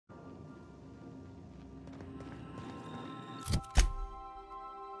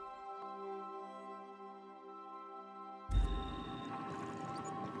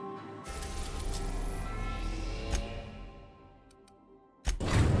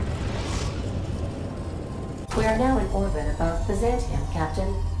We are now in orbit above Byzantium,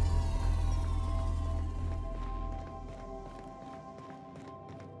 Captain.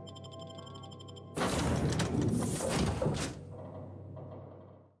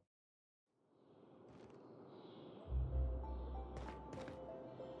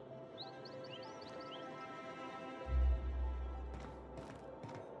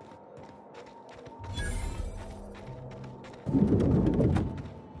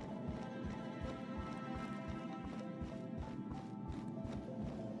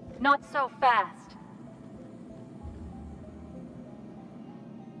 Not so fast.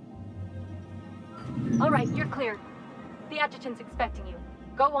 All right, you're cleared. The adjutant's expecting you.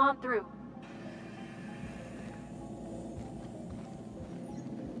 Go on through.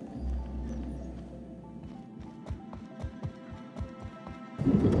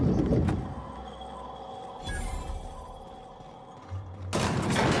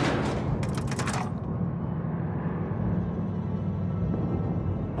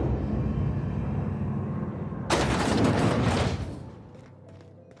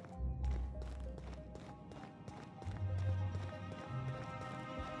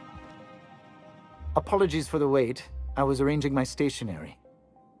 Apologies for the wait. I was arranging my stationery.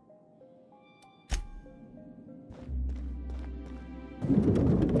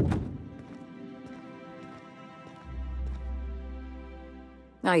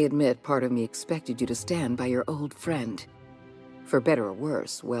 I admit part of me expected you to stand by your old friend. For better or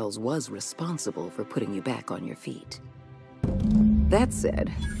worse, Wells was responsible for putting you back on your feet. That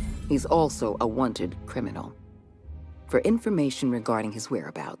said, he's also a wanted criminal. For information regarding his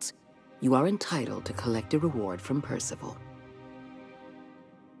whereabouts, you are entitled to collect a reward from Percival.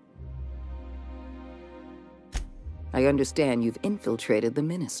 I understand you've infiltrated the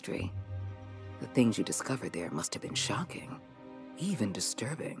Ministry. The things you discovered there must have been shocking, even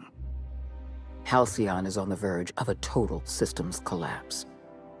disturbing. Halcyon is on the verge of a total systems collapse.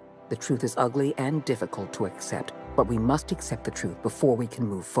 The truth is ugly and difficult to accept, but we must accept the truth before we can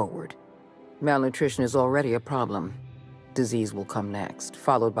move forward. Malnutrition is already a problem. Disease will come next,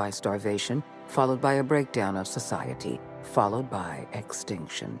 followed by starvation, followed by a breakdown of society, followed by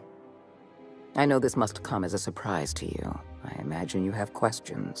extinction. I know this must come as a surprise to you. I imagine you have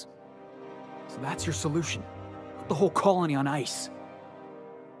questions. So that's your solution? Put the whole colony on ice.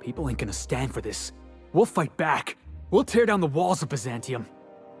 People ain't gonna stand for this. We'll fight back. We'll tear down the walls of Byzantium.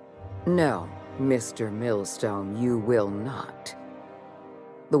 No, Mr. Millstone, you will not.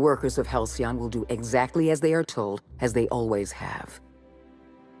 The workers of Halcyon will do exactly as they are told, as they always have.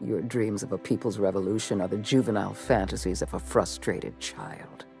 Your dreams of a people's revolution are the juvenile fantasies of a frustrated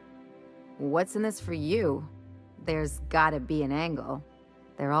child. What's in this for you? There's gotta be an angle.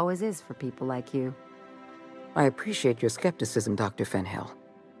 There always is for people like you. I appreciate your skepticism, Dr. Fenhill,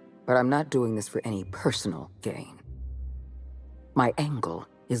 but I'm not doing this for any personal gain. My angle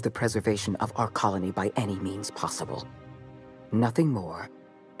is the preservation of our colony by any means possible. Nothing more.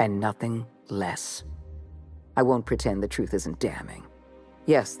 And nothing less. I won't pretend the truth isn't damning.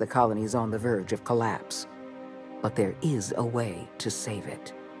 Yes, the colony is on the verge of collapse, but there is a way to save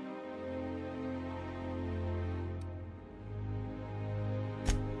it.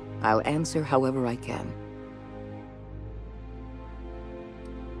 I'll answer however I can.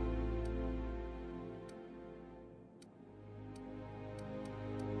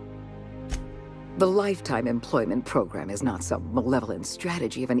 The Lifetime Employment Program is not some malevolent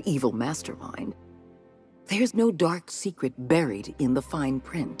strategy of an evil mastermind. There's no dark secret buried in the fine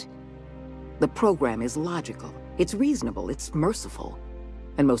print. The program is logical, it's reasonable, it's merciful,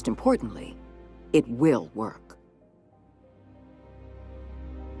 and most importantly, it will work.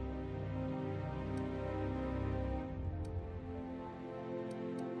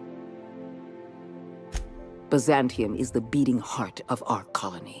 Byzantium is the beating heart of our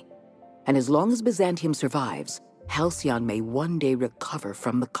colony. And as long as Byzantium survives, Halcyon may one day recover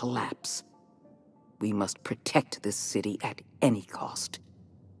from the collapse. We must protect this city at any cost.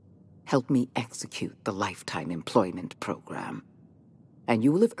 Help me execute the Lifetime Employment Program, and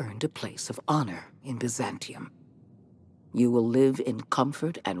you will have earned a place of honor in Byzantium. You will live in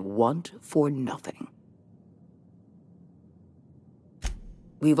comfort and want for nothing.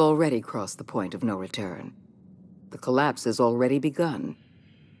 We've already crossed the point of no return. The collapse has already begun.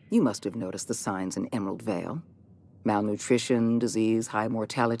 You must have noticed the signs in Emerald Vale. Malnutrition, disease, high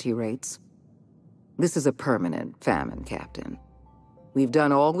mortality rates. This is a permanent famine, Captain. We've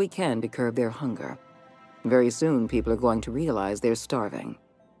done all we can to curb their hunger. Very soon, people are going to realize they're starving.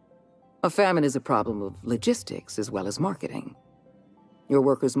 A famine is a problem of logistics as well as marketing. Your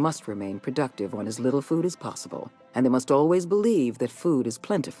workers must remain productive on as little food as possible, and they must always believe that food is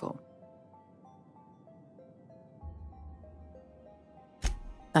plentiful.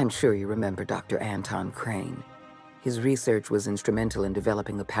 I'm sure you remember Dr. Anton Crane. His research was instrumental in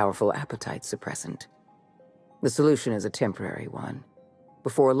developing a powerful appetite suppressant. The solution is a temporary one.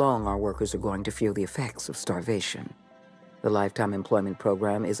 Before long, our workers are going to feel the effects of starvation. The lifetime employment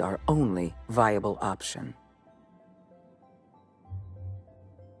program is our only viable option.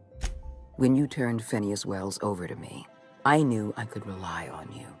 When you turned Phineas Wells over to me, I knew I could rely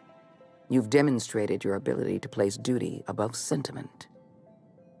on you. You've demonstrated your ability to place duty above sentiment.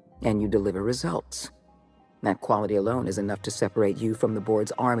 And you deliver results. That quality alone is enough to separate you from the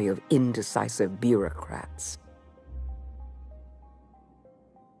board's army of indecisive bureaucrats.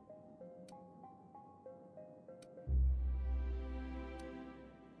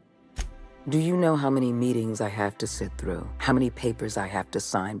 Do you know how many meetings I have to sit through? How many papers I have to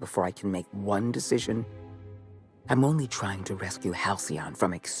sign before I can make one decision? I'm only trying to rescue Halcyon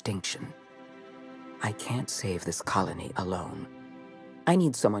from extinction. I can't save this colony alone. I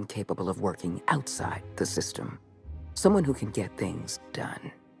need someone capable of working outside the system. Someone who can get things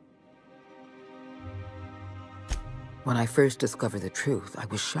done. When I first discovered the truth, I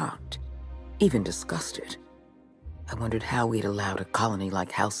was shocked, even disgusted. I wondered how we'd allowed a colony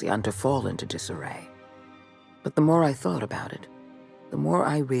like Halcyon to fall into disarray. But the more I thought about it, the more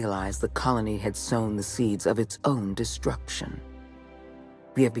I realized the colony had sown the seeds of its own destruction.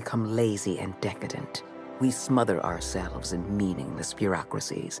 We have become lazy and decadent. We smother ourselves in meaningless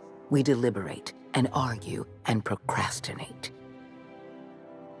bureaucracies. We deliberate and argue and procrastinate.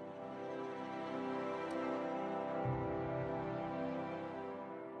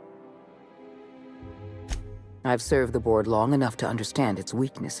 I've served the board long enough to understand its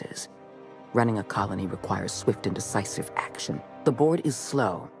weaknesses. Running a colony requires swift and decisive action. The board is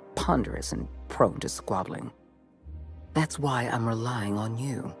slow, ponderous, and prone to squabbling. That's why I'm relying on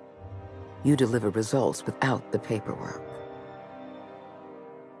you. You deliver results without the paperwork.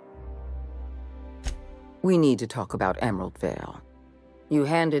 We need to talk about Emerald Vale. You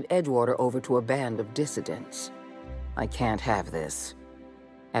handed Edgewater over to a band of dissidents. I can't have this.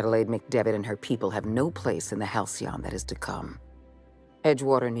 Adelaide McDevitt and her people have no place in the Halcyon that is to come.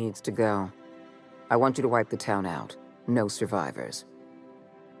 Edgewater needs to go. I want you to wipe the town out. No survivors.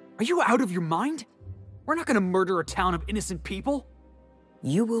 Are you out of your mind? We're not gonna murder a town of innocent people.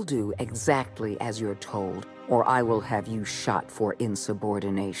 You will do exactly as you're told, or I will have you shot for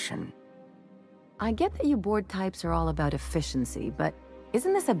insubordination. I get that you board types are all about efficiency, but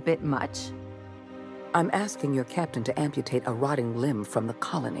isn't this a bit much? I'm asking your captain to amputate a rotting limb from the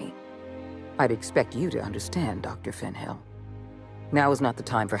colony. I'd expect you to understand, Dr. Fenhill. Now is not the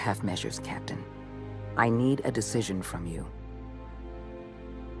time for half measures, Captain. I need a decision from you.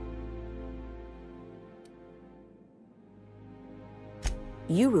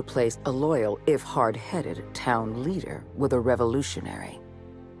 You replaced a loyal, if hard-headed, town leader with a revolutionary.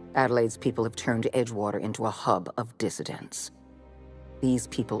 Adelaide's people have turned Edgewater into a hub of dissidents. These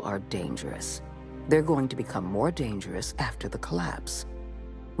people are dangerous. They're going to become more dangerous after the collapse.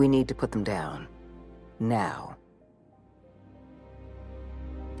 We need to put them down. Now.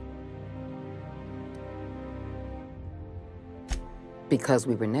 Because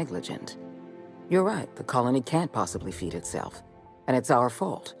we were negligent. You're right, the colony can't possibly feed itself. And it's our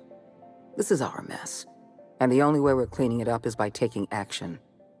fault. This is our mess. And the only way we're cleaning it up is by taking action.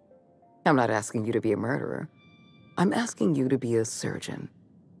 I'm not asking you to be a murderer. I'm asking you to be a surgeon.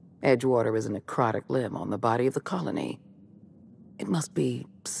 Edgewater is a necrotic limb on the body of the colony. It must be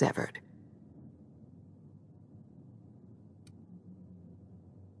severed.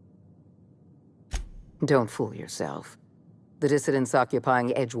 Don't fool yourself. The dissidents occupying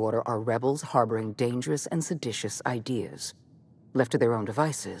Edgewater are rebels harboring dangerous and seditious ideas. Left to their own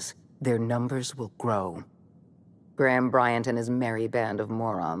devices, their numbers will grow. Graham Bryant and his merry band of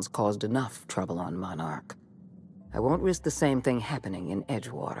morons caused enough trouble on Monarch. I won't risk the same thing happening in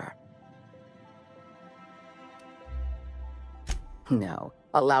Edgewater. No,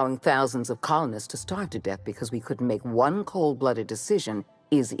 allowing thousands of colonists to starve to death because we couldn't make one cold-blooded decision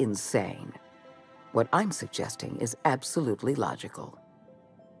is insane. What I'm suggesting is absolutely logical.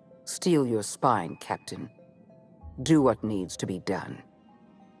 Steel your spine, Captain. Do what needs to be done.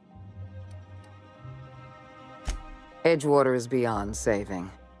 Edgewater is beyond saving.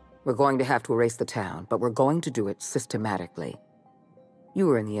 We're going to have to erase the town, but we're going to do it systematically. You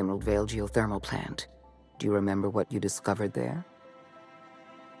were in the Emerald Vale geothermal plant. Do you remember what you discovered there?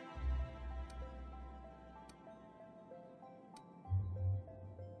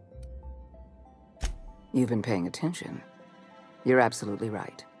 You've been paying attention. You're absolutely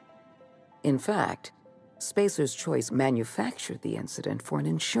right. In fact, Spacer's Choice manufactured the incident for an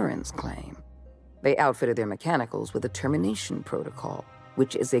insurance claim. They outfitted their mechanicals with a termination protocol,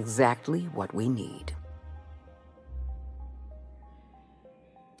 which is exactly what we need.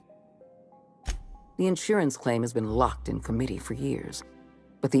 The insurance claim has been locked in committee for years,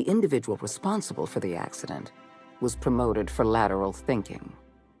 but the individual responsible for the accident was promoted for lateral thinking.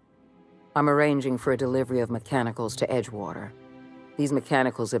 I'm arranging for a delivery of mechanicals to Edgewater. These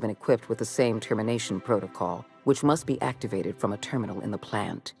mechanicals have been equipped with the same termination protocol, which must be activated from a terminal in the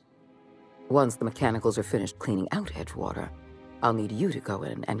plant. Once the mechanicals are finished cleaning out Edgewater, I'll need you to go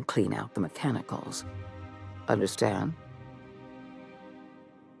in and clean out the mechanicals. Understand?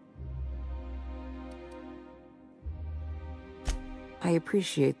 I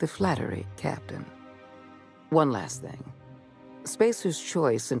appreciate the flattery, Captain. One last thing. Spacer's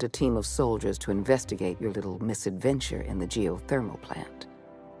Choice sent a team of soldiers to investigate your little misadventure in the geothermal plant.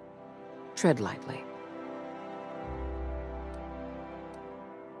 Tread lightly.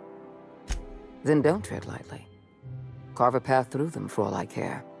 Then don't tread lightly. Carve a path through them for all I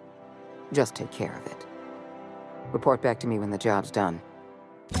care. Just take care of it. Report back to me when the job's done.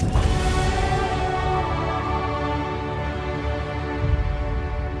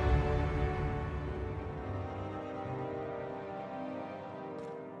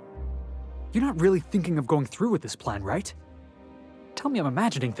 You're not really thinking of going through with this plan, right? Tell me I'm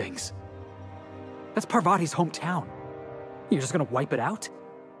imagining things. That's Parvati's hometown. You're just gonna wipe it out?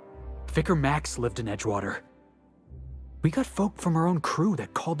 Vicar Max lived in Edgewater. We got folk from our own crew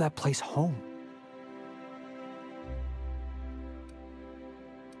that called that place home.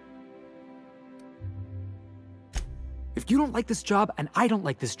 If you don't like this job, and I don't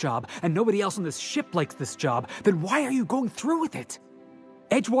like this job, and nobody else on this ship likes this job, then why are you going through with it?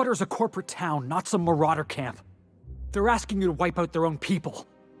 Edgewater is a corporate town, not some marauder camp. They're asking you to wipe out their own people.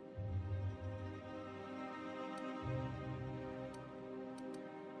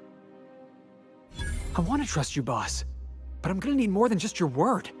 I want to trust you, boss, but I'm gonna need more than just your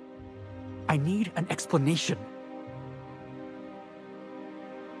word. I need an explanation.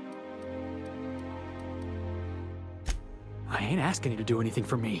 I ain't asking you to do anything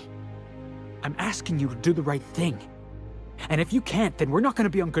for me. I'm asking you to do the right thing. And if you can't, then we're not gonna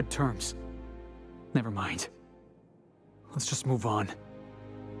be on good terms. Never mind. Let's just move on.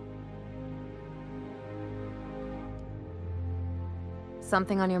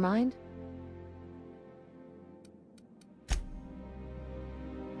 Something on your mind?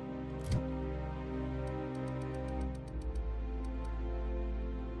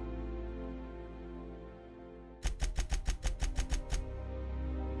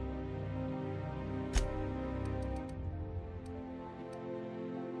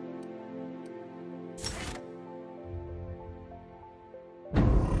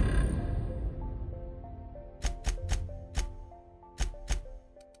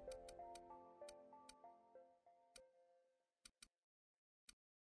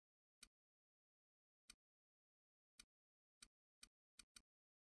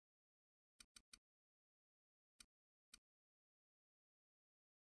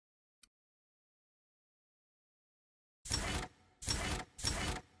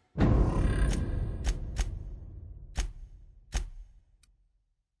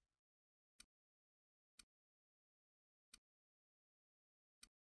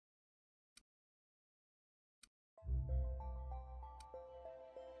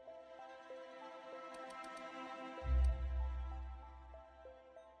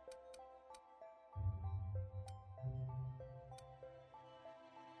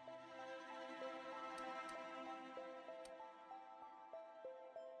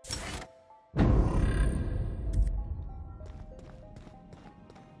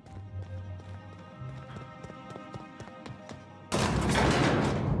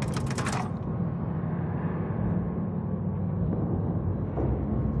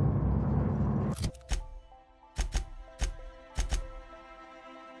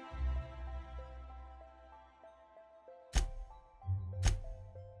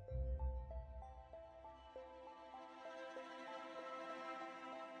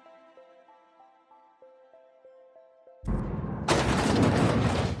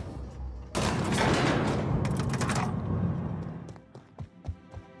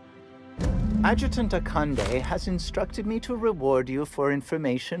 Adjutant Akande has instructed me to reward you for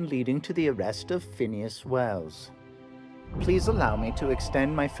information leading to the arrest of Phineas Wells. Please allow me to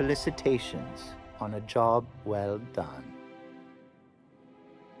extend my felicitations on a job well done.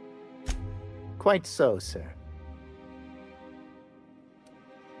 Quite so, sir.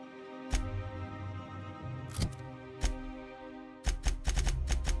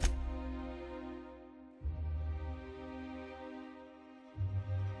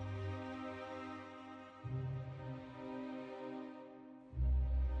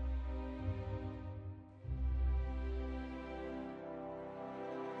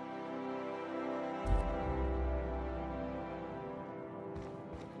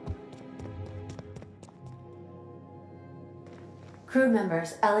 Crew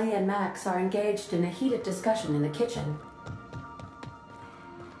members Ellie and Max are engaged in a heated discussion in the kitchen.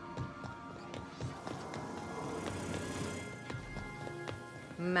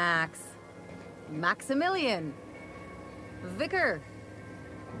 Max. Maximilian. Vicar.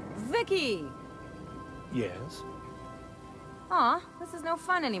 Vicky! Yes? Aw, this is no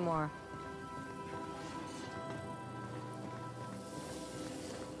fun anymore.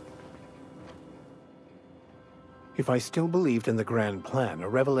 If I still believed in the grand plan, a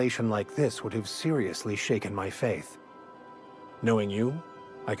revelation like this would have seriously shaken my faith. Knowing you,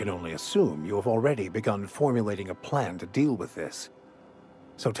 I can only assume you have already begun formulating a plan to deal with this.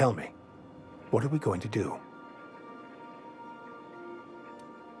 So tell me, what are we going to do?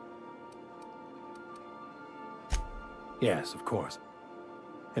 Yes, of course.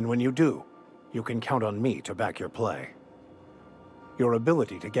 And when you do, you can count on me to back your play. Your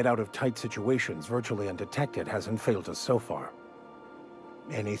ability to get out of tight situations virtually undetected hasn't failed us so far.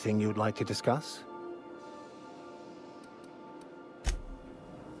 Anything you'd like to discuss?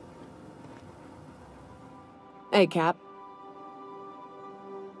 Hey, Cap.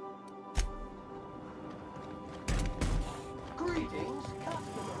 Greetings,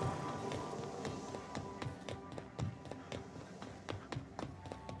 customer.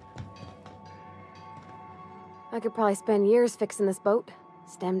 I could probably spend years fixing this boat,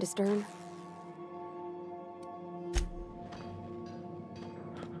 stem to stern.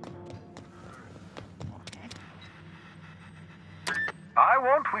 I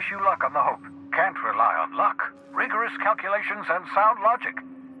won't wish you luck on the Hope. Can't rely on luck. Rigorous calculations and sound logic.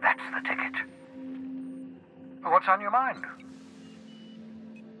 That's the ticket. What's on your mind?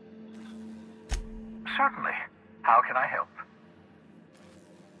 Certainly. How can I help?